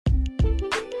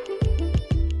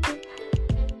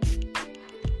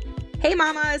Hey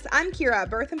mamas, I'm Kira,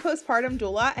 birth and postpartum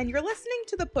doula, and you're listening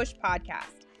to the Push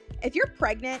Podcast. If you're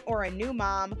pregnant or a new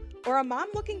mom, or a mom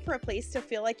looking for a place to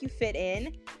feel like you fit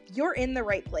in, you're in the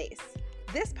right place.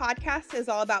 This podcast is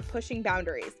all about pushing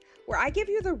boundaries, where I give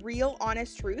you the real,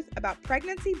 honest truth about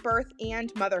pregnancy, birth,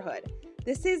 and motherhood.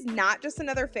 This is not just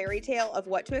another fairy tale of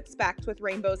what to expect with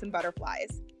rainbows and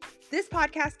butterflies. This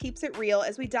podcast keeps it real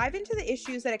as we dive into the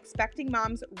issues that expecting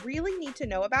moms really need to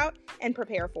know about and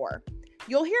prepare for.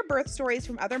 You'll hear birth stories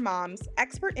from other moms,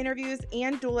 expert interviews,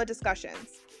 and doula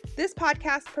discussions. This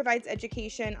podcast provides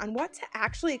education on what to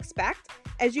actually expect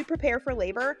as you prepare for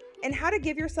labor and how to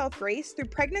give yourself grace through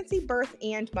pregnancy, birth,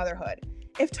 and motherhood.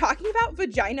 If talking about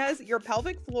vaginas, your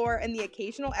pelvic floor, and the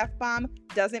occasional F-bomb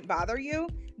doesn't bother you,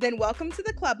 then welcome to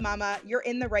the club, mama. You're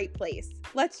in the right place.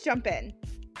 Let's jump in.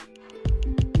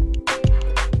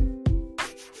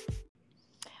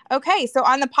 Okay, so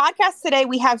on the podcast today,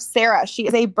 we have Sarah. She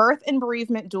is a birth and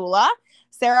bereavement doula.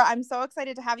 Sarah, I'm so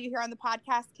excited to have you here on the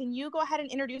podcast. Can you go ahead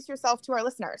and introduce yourself to our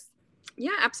listeners?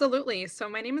 Yeah, absolutely. So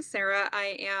my name is Sarah.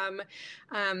 I am,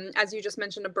 as you just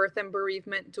mentioned, a birth and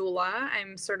bereavement doula.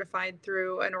 I'm certified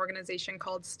through an organization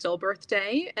called Stillbirth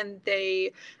Day, and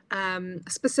they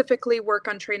specifically work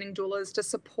on training doulas to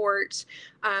support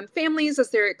families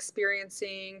as they're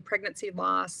experiencing pregnancy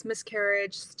loss,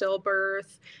 miscarriage,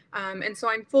 stillbirth. And so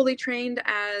I'm fully trained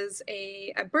as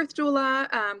a birth doula,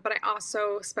 but I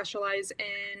also specialize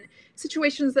in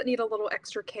situations that need a little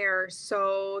extra care.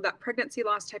 So that pregnancy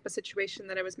loss type of situation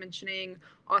that I was mentioning,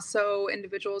 also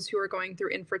individuals who are going through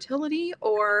infertility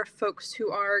or folks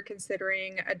who are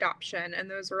considering adoption. And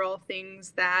those are all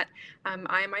things that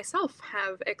I myself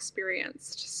have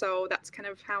experienced. So that's kind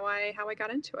of how I got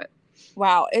into it.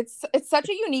 Wow, it's such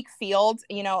a unique field.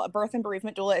 You know, a birth and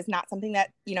bereavement doula is not something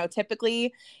that,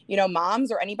 typically,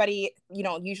 moms or anybody,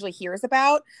 usually hears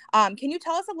about. Can you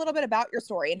tell us a little bit about your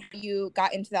story and how you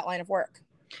got into that line of work?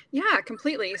 Yeah,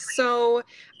 completely. So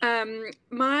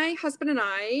my husband and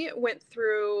I went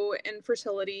through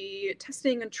infertility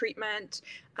testing and treatment.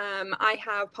 I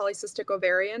have polycystic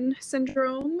ovarian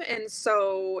syndrome. And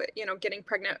so, getting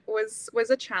pregnant was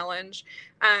a challenge.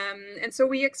 And so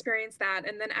we experienced that.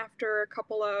 And then after a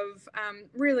couple of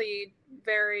really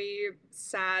very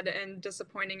sad and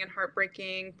disappointing and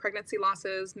heartbreaking pregnancy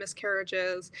losses,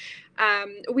 miscarriages,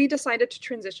 we decided to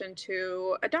transition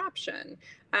to adoption.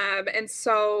 And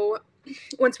so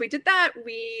once we did that,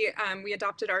 we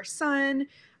adopted our son.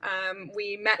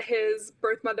 We met his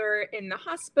birth mother in the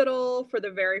hospital for the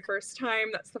very first time.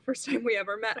 That's the first time we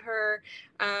ever met her.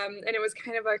 And it was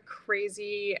kind of a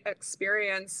crazy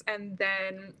experience. And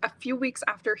then a few weeks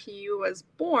after he was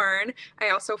born, I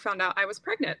also found out I was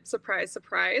pregnant. Surprise,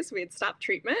 surprise. We had stopped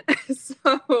treatment.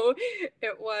 So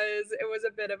it was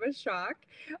a bit of a shock.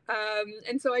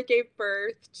 And so I gave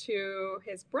birth to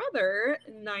his brother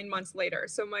 9 months later.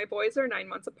 So my boys are 9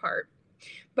 months apart.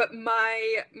 But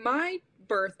my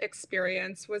birth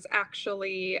experience was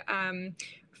actually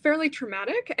fairly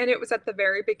traumatic, and it was at the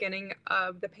very beginning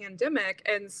of the pandemic.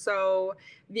 And so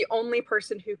the only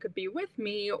person who could be with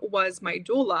me was my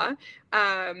doula,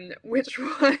 which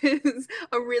was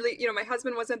a really, my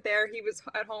husband wasn't there. He was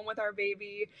at home with our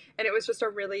baby, and it was just a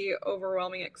really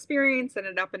overwhelming experience.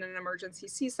 Ended up in an emergency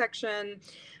C-section.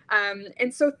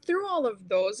 And so through all of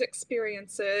those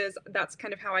experiences, that's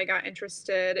kind of how I got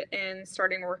interested in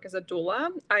starting work as a doula.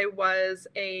 I was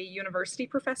a university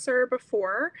professor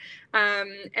before,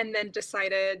 and then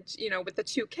decided, with the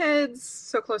two kids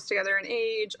so close together in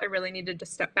age, I really needed to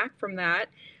step back from that.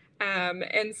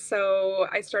 And so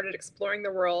I started exploring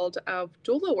the world of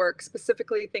doula work,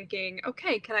 specifically thinking,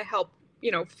 okay, can I help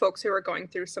folks who are going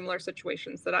through similar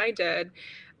situations that I did.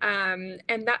 And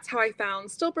that's how I found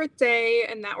Stillbirth Day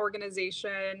and that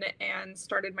organization, and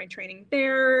started my training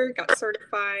there, got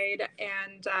certified,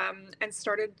 and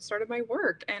started my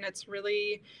work. And it's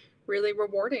really, really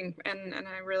rewarding, and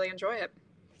I really enjoy it.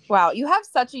 Wow, you have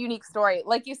such a unique story.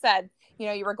 Like you said,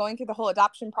 you were going through the whole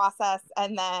adoption process,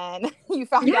 and then you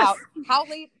found out. How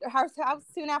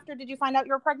soon after did you find out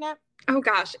you were pregnant? Oh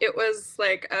gosh, it was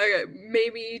like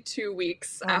maybe 2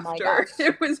 weeks after.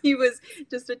 He was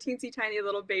just a teensy tiny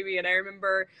little baby, and I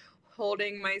remember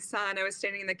holding my son. I was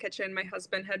standing in the kitchen. My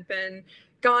husband had been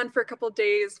gone for a couple of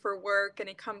days for work, and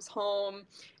he comes home,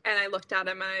 and I looked at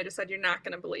him and I just said, "You're not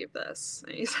going to believe this."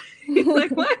 And he's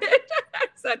like, "What?" I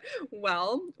said,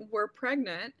 "Well, we're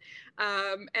pregnant."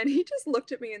 And he just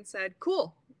looked at me and said,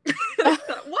 "Cool." I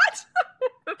thought, what?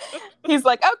 He's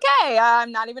like, okay,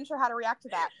 I'm not even sure how to react to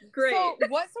that. Great. So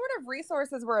what sort of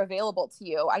resources were available to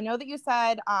you? I know that you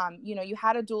said, you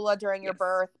had a doula during your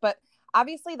birth, but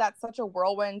obviously that's such a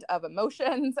whirlwind of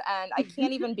emotions, and I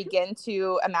can't even begin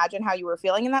to imagine how you were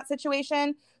feeling in that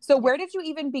situation. So where did you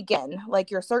even begin, like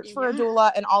your search for a Yeah.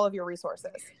 doula and all of your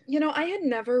resources? I had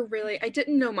never really, I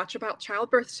didn't know much about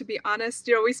childbirth, to be honest.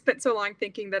 We spent so long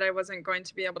thinking that I wasn't going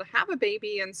to be able to have a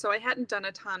baby. And so I hadn't done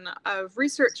a ton of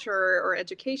research or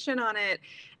education on it.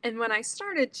 And when I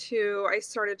started to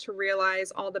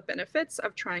realize all the benefits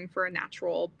of trying for a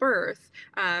natural birth,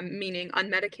 meaning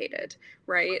unmedicated,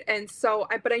 right? And so,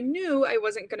 but I knew I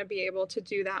wasn't going to be able to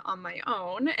do that on my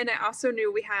own. And I also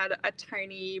knew we had a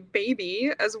tiny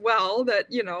baby as well that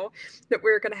we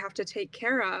were going to have to take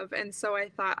care of. And so I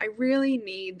thought, I really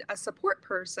need a support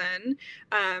person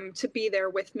to be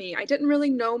there with me. I didn't really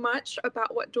know much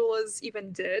about what doulas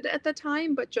even did at the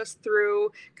time, but just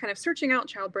through kind of searching out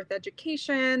childbirth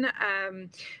education,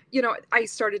 I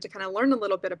started to kind of learn a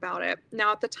little bit about it.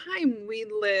 Now, at the time, we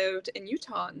lived in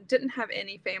Utah and didn't have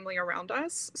any family around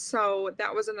us. So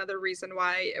that was another reason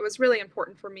why it was really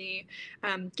important for me,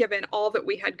 given all that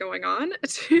we had going on,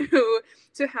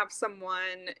 to have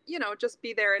someone, just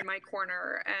be there in my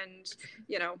corner and,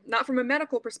 not from a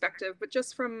medical perspective, but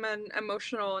just from an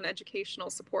emotional and educational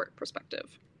support perspective.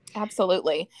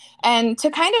 Absolutely. And to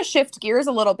kind of shift gears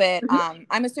a little bit, Mhm.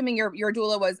 I'm assuming your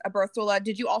doula was a birth doula.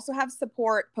 Did you also have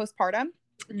support postpartum?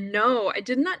 No, I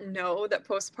did not know that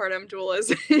postpartum doulas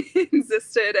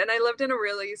existed, and I lived in a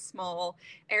really small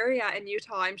area in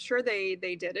Utah. I'm sure they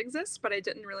did exist, but I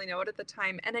didn't really know it at the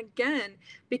time. And again,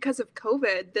 because of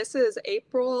COVID, this is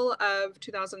April of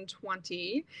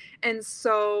 2020, and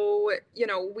so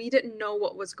we didn't know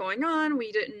what was going on.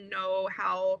 We didn't know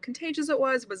how contagious it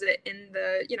was. Was it in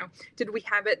the did we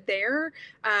have it there?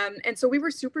 And so we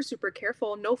were super super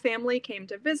careful. No family came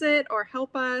to visit or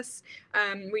help us.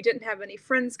 We didn't have any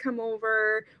friends come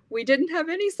over. We didn't have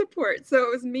any support. So it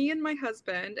was me and my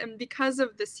husband. And because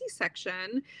of the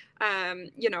C-section,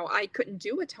 I couldn't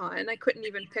do a ton. I couldn't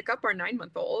even pick up our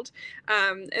 9-month-old.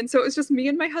 And so it was just me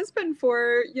and my husband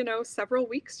for, several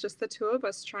weeks, just the two of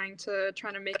us trying to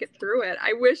make it through it.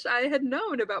 I wish I had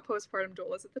known about postpartum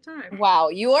doulas at the time. Wow,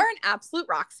 you are an absolute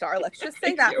rock star. Let's just say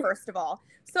Thank that you. first of all.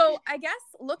 So I guess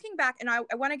looking back, and I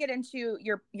want to get into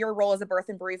your role as a birth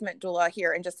and bereavement doula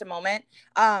here in just a moment.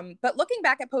 But looking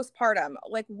back at postpartum,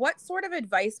 like what sort of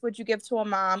advice would you give to a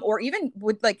mom, or even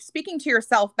speaking to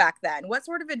yourself back then, what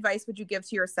sort of advice would you give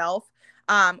to yourself,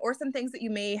 or some things that you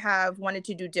may have wanted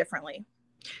to do differently?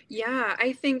 Yeah,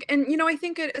 I think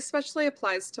it especially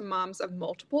applies to moms of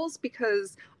multiples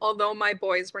because although my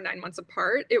boys were 9 months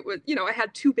apart, it was, I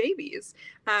had two babies.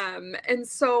 And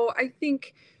so I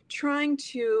think trying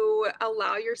to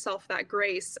allow yourself that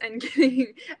grace and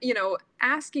getting,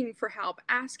 asking for help,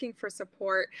 asking for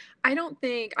support. I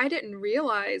didn't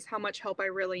realize how much help I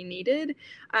really needed.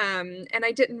 And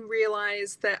I didn't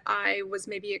realize that I was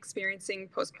maybe experiencing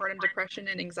postpartum depression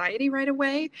and anxiety right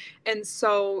away. And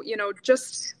so,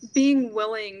 just being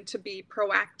willing to be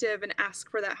proactive and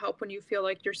ask for that help when you feel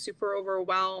like you're super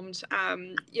overwhelmed.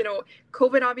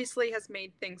 COVID obviously has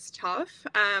made things tough,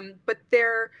 but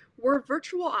there were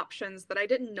virtual options that I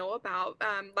didn't know about.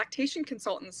 Lactation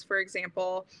consultants, for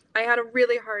example. I had a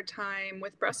really hard time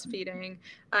with breastfeeding,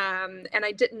 and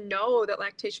I didn't know that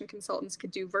lactation consultants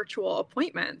could do virtual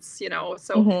appointments.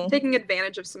 So Mm-hmm. taking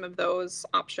advantage of some of those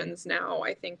options now,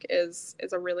 I think, is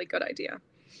a really good idea.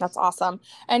 That's awesome.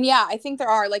 And yeah, I think there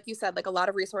are, like you said, like a lot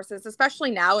of resources,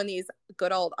 especially now in these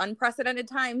good old unprecedented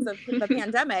times of the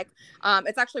pandemic.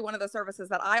 It's actually one of the services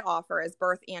that I offer is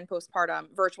birth and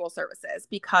postpartum virtual services Right.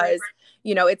 because,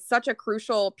 it's such a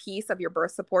crucial piece of your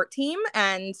birth support team.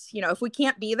 And, if we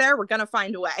can't be there, we're going to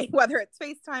find a way, whether it's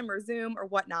FaceTime or Zoom or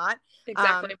whatnot.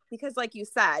 Exactly. Because like you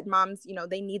said, moms,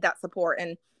 they need that support.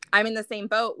 And I'm in the same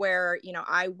boat where,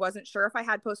 I wasn't sure if I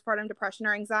had postpartum depression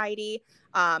or anxiety.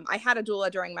 I had a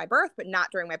doula during my birth, but not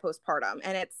during my postpartum.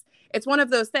 And it's one of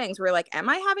those things where you're like, am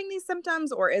I having these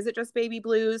symptoms or is it just baby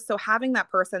blues? So having that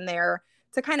person there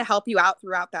to kind of help you out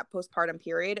throughout that postpartum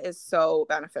period is so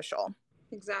beneficial.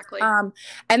 Exactly.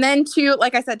 And then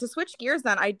like I said, to switch gears,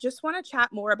 then I just want to chat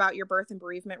more about your birth and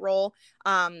bereavement role.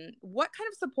 What kind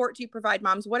of support do you provide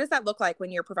moms? What does that look like when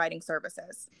you're providing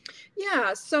services?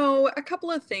 Yeah, so a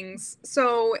couple of things.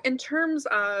 So in terms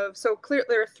of, so clear,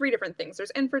 there are three different things.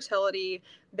 There's infertility,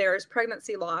 there's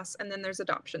pregnancy loss, and then there's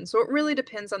adoption. So it really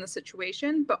depends on the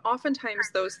situation, but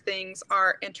oftentimes those things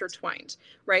are intertwined,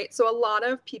 right? So a lot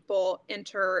of people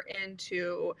enter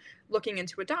into looking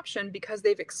into adoption because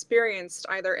they've experienced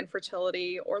either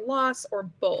infertility or loss or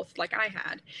both, like I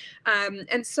had.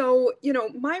 And so,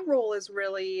 my role is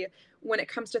really, when it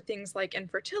comes to things like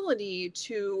infertility,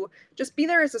 to just be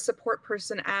there as a support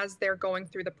person as they're going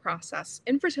through the process.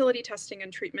 Infertility testing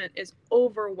and treatment is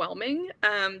overwhelming.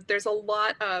 There's a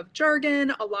lot of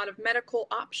jargon, a lot of medical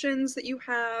options that you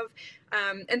have.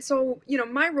 And so,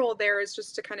 my role there is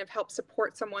just to kind of help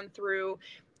support someone through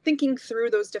thinking through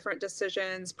those different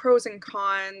decisions, pros and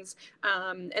cons,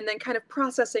 and then kind of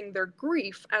processing their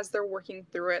grief as they're working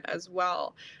through it as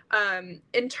well.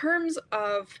 In terms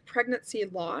of pregnancy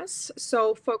loss,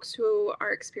 so folks who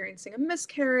are experiencing a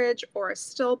miscarriage or a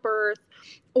stillbirth,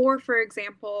 or for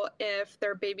example, if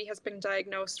their baby has been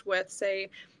diagnosed with, say,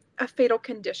 a fatal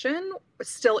condition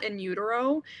still in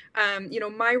utero,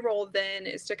 my role then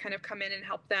is to kind of come in and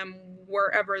help them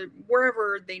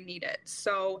wherever they need it.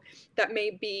 So that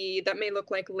may look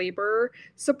like labor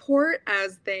support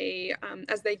as they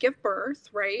give birth,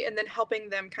 right, and then helping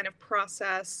them kind of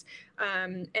process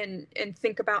and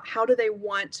think about how do they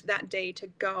want that day to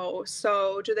go.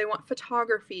 So do they want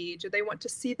photography? Do they want to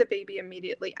see the baby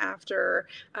immediately after?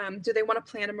 Do they want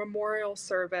to plan a memorial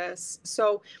service?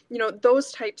 So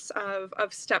those types of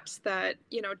steps that,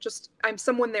 just I'm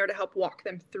someone there to help walk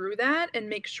them through that and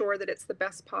make sure that it's the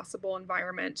best possible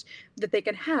environment that they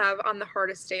can have on the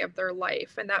hardest day of their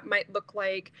life. And that might look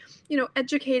like,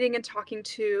 educating and talking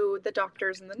to the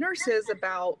doctors and the nurses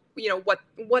about,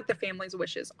 what the family's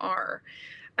wishes are.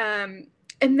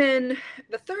 And then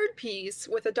the third piece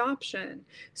with adoption.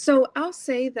 So I'll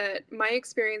say that my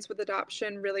experience with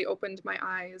adoption really opened my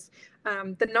eyes.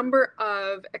 The number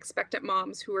of expectant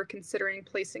moms who are considering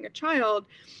placing a child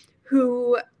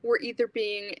who were either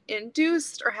being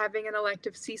induced or having an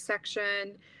elective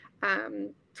C-section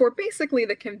for basically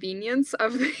the convenience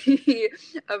of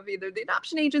of either the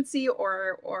adoption agency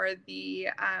or the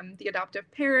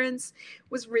adoptive parents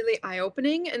was really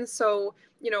eye-opening. And so,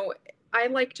 I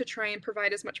like to try and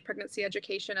provide as much pregnancy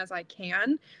education as I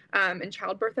can, and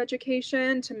childbirth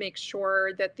education, to make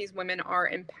sure that these women are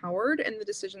empowered in the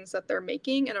decisions that they're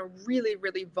making in a really,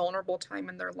 really vulnerable time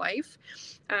in their life,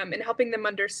 and helping them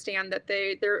understand that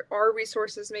there are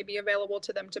resources maybe available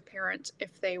to them to parent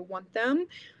if they want them.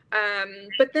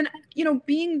 But then,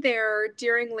 being there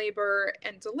during labor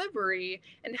and delivery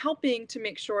and helping to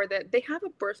make sure that they have a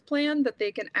birth plan that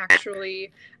they can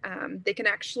actually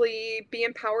be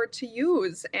empowered to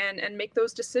use and make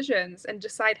those decisions and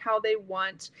decide how they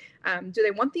want. Do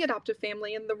they want the adoptive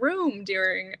family in the room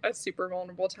during a super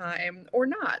vulnerable time or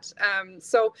not?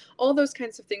 So all those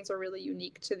kinds of things are really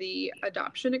unique to the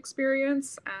adoption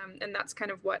experience, and that's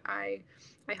kind of what I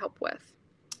help with.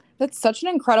 That's such an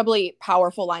incredibly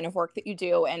powerful line of work that you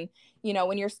do. And,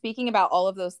 when you're speaking about all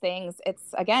of those things,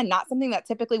 it's, again, not something that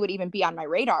typically would even be on my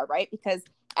radar, right? Because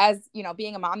as,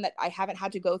 being a mom that I haven't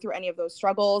had to go through any of those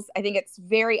struggles, I think it's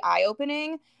very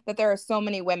eye-opening that there are so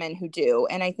many women who do.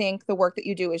 And I think the work that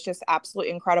you do is just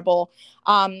absolutely incredible.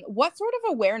 What sort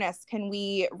of awareness can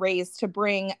we raise to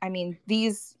bring,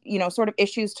 these, sort of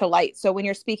issues to light? So when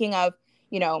you're speaking of,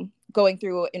 going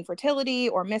through infertility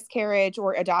or miscarriage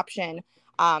or adoption,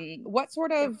 what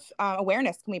sort of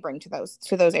awareness can we bring to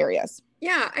those areas?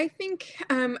 Yeah, I think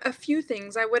a few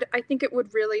things. I think it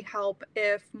would really help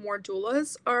if more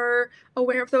doulas are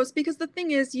aware of those, because the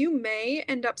thing is, you may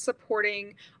end up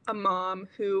supporting a mom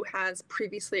who has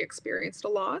previously experienced a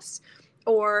loss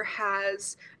or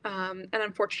has, and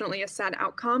unfortunately, a sad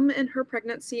outcome in her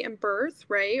pregnancy and birth,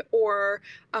 right? Or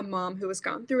a mom who has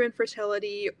gone through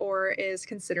infertility or is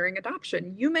considering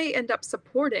adoption. You may end up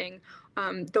supporting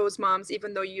those moms,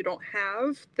 even though you don't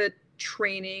have the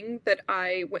training that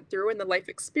I went through and the life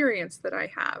experience that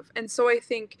I have. And so I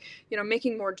think,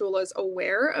 making more doulas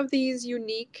aware of these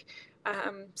unique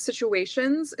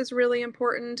situations is really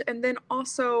important. And then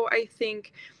also, I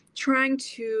think trying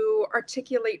to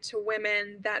articulate to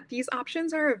women that these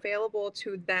options are available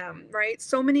to them, right?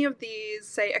 So many of these,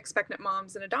 say, expectant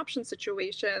moms in adoption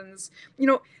situations,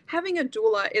 having a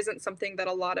doula isn't something that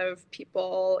a lot of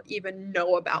people even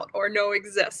know about or know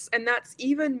exists. And that's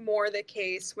even more the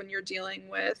case when you're dealing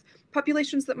with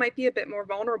populations that might be a bit more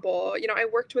vulnerable. I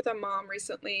worked with a mom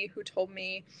recently who told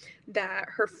me that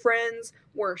her friends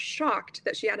were shocked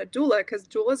that she had a doula because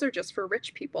doulas are just for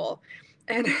rich people.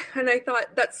 And I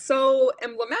thought that's so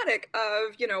emblematic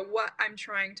of, what I'm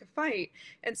trying to fight.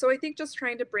 And so I think just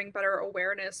trying to bring better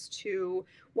awareness to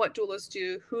what doulas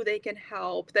do, who they can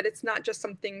help, that it's not just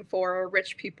something for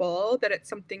rich people, that it's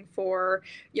something for,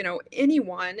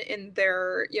 anyone in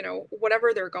their,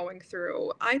 whatever they're going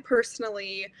through. I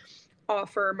personally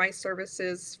offer my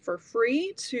services for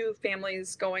free to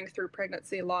families going through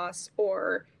pregnancy loss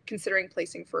or considering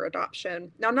placing for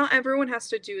adoption. Now, not everyone has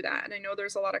to do that. And I know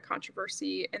there's a lot of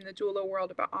controversy in the doula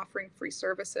world about offering free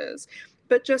services,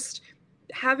 but just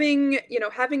having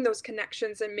those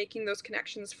connections and making those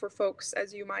connections for folks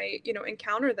as you might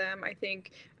encounter them, I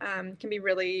think can be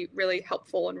really, really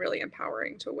helpful and really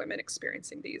empowering to women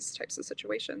experiencing these types of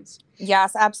situations.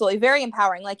 Yes, absolutely. Very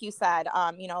empowering. Like you said,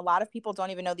 a lot of people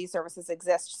don't even know these services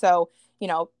exist. So,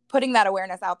 putting that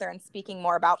awareness out there and speaking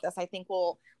more about this, I think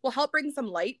will help bring some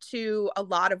light to a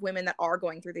lot of women that are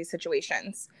going through these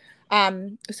situations.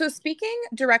 So speaking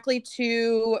directly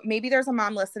to, maybe there's a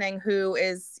mom listening who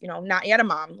is, not yet a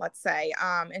mom, let's say,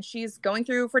 and she's going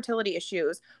through fertility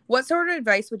issues. What sort of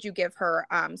advice would you give her,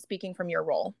 speaking from your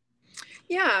role?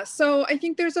 Yeah, so I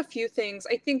think there's a few things.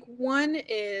 I think one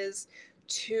is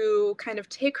to kind of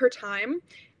take her time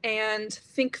and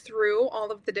think through all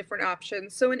of the different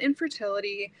options. So in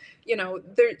infertility,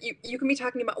 you can be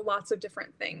talking about lots of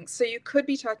different things. So you could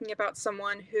be talking about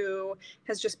someone who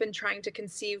has just been trying to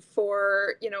conceive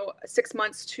for, 6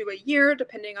 months to a year,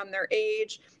 depending on their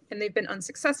age, and they've been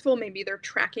unsuccessful. Maybe they're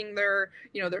tracking their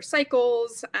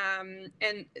cycles,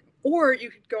 or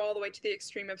you could go all the way to the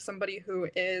extreme of somebody who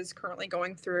is currently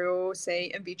going through,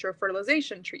 say, in vitro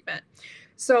fertilization treatment.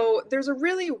 So there's a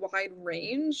really wide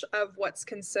range of what's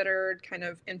considered kind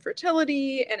of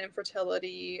infertility and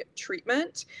infertility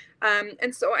treatment.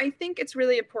 And so I think it's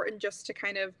really important just to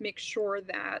kind of make sure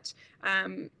that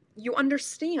you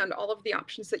understand all of the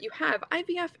options that you have.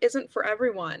 IVF isn't for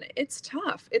everyone. It's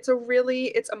tough. It's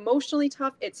emotionally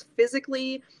tough. It's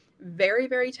physically very,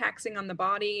 very taxing on the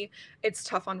body. It's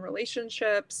tough on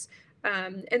relationships.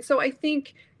 And so I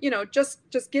think,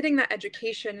 just getting that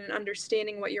education and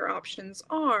understanding what your options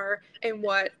are and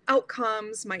what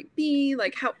outcomes might be,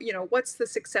 like how, what's the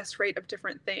success rate of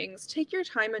different things. Take your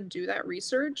time and do that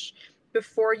research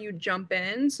before you jump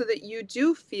in so that you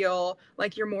do feel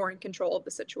like you're more in control of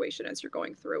the situation as you're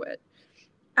going through it.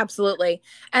 Absolutely.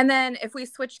 And then if we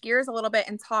switch gears a little bit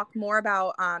and talk more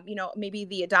about, maybe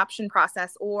the adoption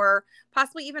process or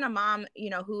possibly even a mom,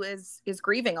 who is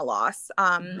grieving a loss,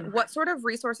 what sort of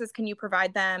resources can you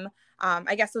provide them?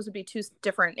 I guess those would be two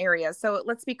different areas. So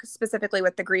let's speak specifically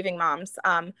with the grieving moms.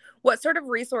 What sort of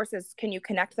resources can you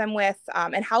connect them with?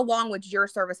 And how long would your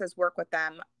services work with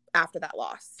them after that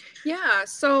loss? Yeah,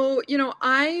 so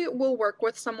I will work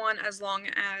with someone as long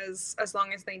as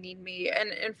they need me.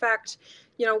 And in fact,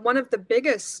 one of the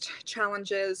biggest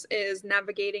challenges is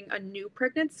navigating a new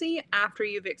pregnancy after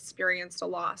you've experienced a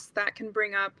loss. That can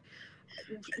bring up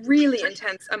really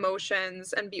intense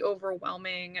emotions and be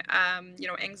overwhelming.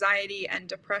 Anxiety and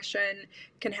depression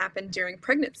can happen during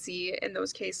pregnancy in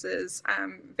those cases,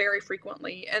 very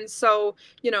frequently. And so,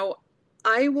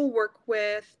 I will work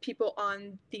with people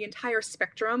on the entire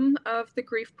spectrum of the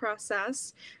grief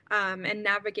process, and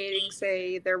navigating,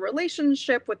 say, their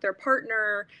relationship with their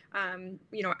partner,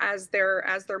 as they're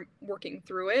working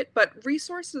through it. But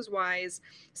resources wise,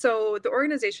 so the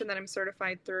organization that I'm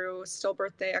certified through,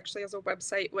 Stillbirthday, actually has a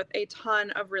website with a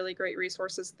ton of really great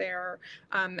resources there.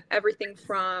 Everything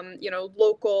from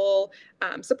local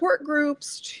support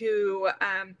groups to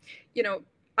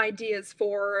ideas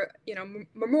for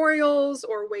memorials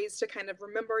or ways to kind of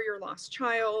remember your lost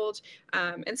child,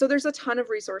 and so there's a ton of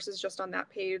resources just on that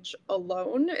page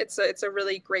alone. It's a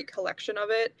really great collection of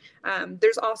it.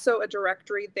 There's also a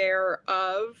directory there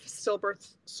of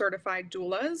stillbirth certified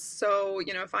doulas, so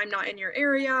if I'm not in your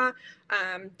area,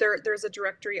 there's a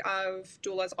directory of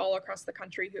doulas all across the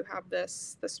country who have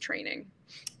this training.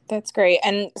 That's great.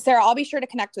 And Sarah, I'll be sure to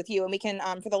connect with you, and we can,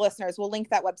 for the listeners, we'll link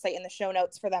that website in the show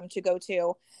notes for them to go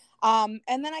to. And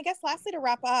then I guess lastly, to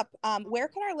wrap up, where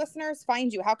can our listeners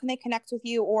find you? How can they connect with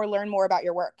you or learn more about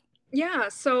your work? Yeah,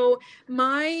 so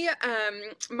my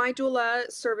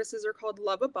doula services are called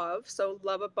Love Above, so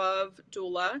Love Above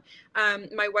Doula.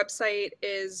 My website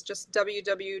is just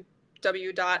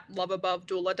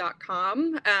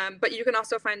www.loveabovedoula.com. But you can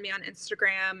also find me on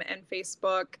Instagram and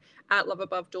Facebook at Love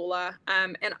Above Doula.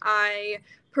 And I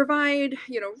provide,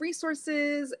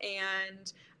 resources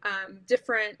and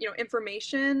different,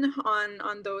 information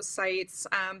on those sites.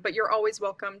 But you're always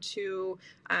welcome to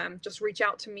just reach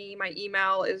out to me. My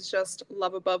email is just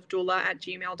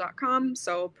loveabovedoula@gmail.com.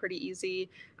 So pretty easy.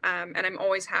 And I'm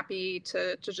always happy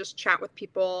to just chat with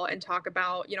people and talk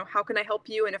about, how can I help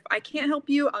you? And if I can't help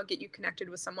you, I'll get you connected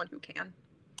with someone who can.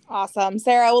 Awesome.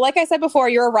 Sarah, well, like I said before,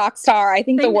 you're a rock star. I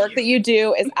think the work that you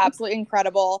do is absolutely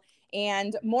incredible,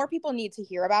 and more people need to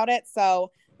hear about it.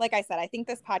 So like I said, I think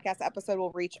this podcast episode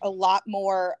will reach a lot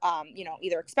more,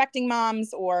 either expecting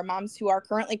moms or moms who are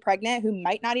currently pregnant who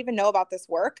might not even know about this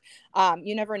work.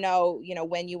 You never know,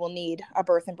 when you will need a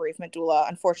birth and bereavement doula,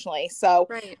 unfortunately. So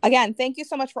Again, thank you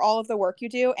so much for all of the work you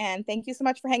do. And thank you so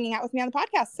much for hanging out with me on the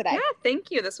podcast today. Yeah, thank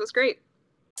you. This was great.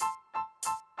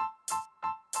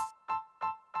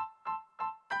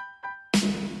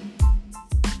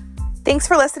 Thanks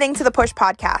for listening to the Push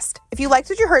Podcast. If you liked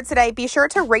what you heard today, be sure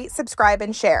to rate, subscribe,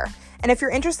 and share. And if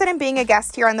you're interested in being a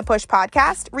guest here on the Push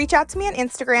Podcast, reach out to me on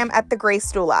Instagram at The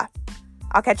Grace Doula.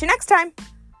 I'll catch you next time.